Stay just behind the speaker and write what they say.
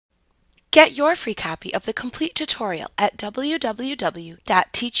Get your free copy of the complete tutorial at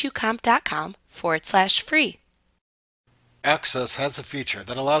www.teachucomp.com/free. Access has a feature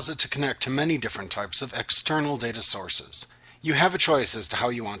that allows it to connect to many different types of external data sources. You have a choice as to how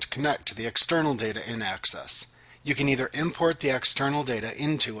you want to connect to the external data in Access. You can either import the external data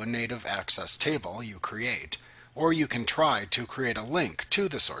into a native Access table you create, or you can try to create a link to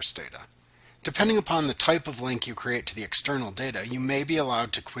the source data. Depending upon the type of link you create to the external data, you may be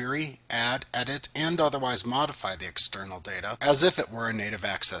allowed to query, add, edit, and otherwise modify the external data as if it were a native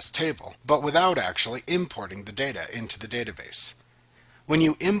Access table, but without actually importing the data into the database. When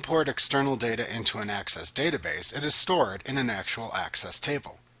you import external data into an Access database, it is stored in an actual Access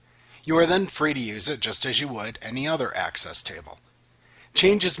table. You are then free to use it just as you would any other Access table.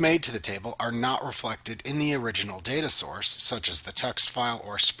 Changes made to the table are not reflected in the original data source, such as the text file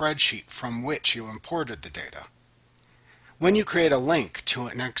or spreadsheet from which you imported the data. When you create a link to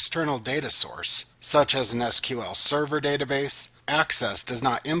an external data source, such as an SQL Server database, Access does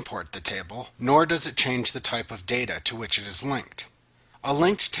not import the table, nor does it change the type of data to which it is linked. A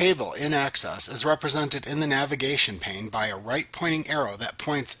linked table in Access is represented in the navigation pane by a right-pointing arrow that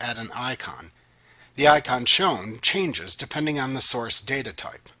points at an icon. The icon shown changes depending on the source data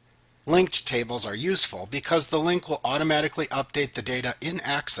type. Linked tables are useful because the link will automatically update the data in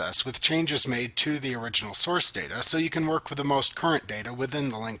Access with changes made to the original source data, so you can work with the most current data within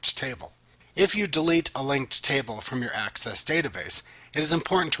the linked table. If you delete a linked table from your Access database, it is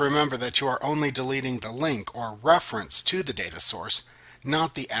important to remember that you are only deleting the link or reference to the data source,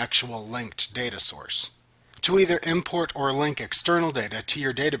 not the actual linked data source. To either import or link external data to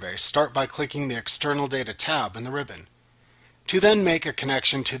your database, start by clicking the External Data tab in the ribbon. To then make a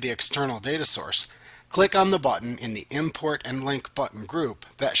connection to the external data source, click on the button in the Import and Link button group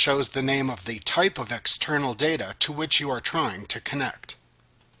that shows the name of the type of external data to which you are trying to connect.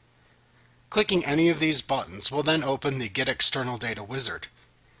 Clicking any of these buttons will then open the Get External Data wizard.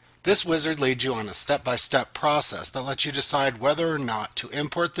 This wizard leads you on a step-by-step process that lets you decide whether or not to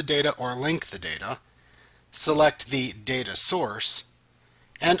import the data or link the data, select the data source,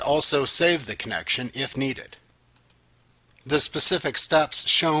 and also save the connection if needed. The specific steps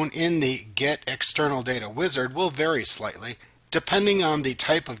shown in the Get External Data wizard will vary slightly depending on the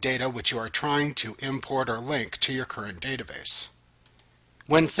type of data which you are trying to import or link to your current database.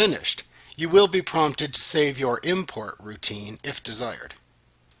 When finished, you will be prompted to save your import routine if desired.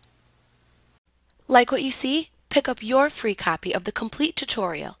 Like what you see? Pick up your free copy of the complete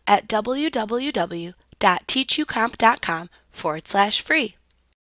tutorial at www.teachucomp.com/free.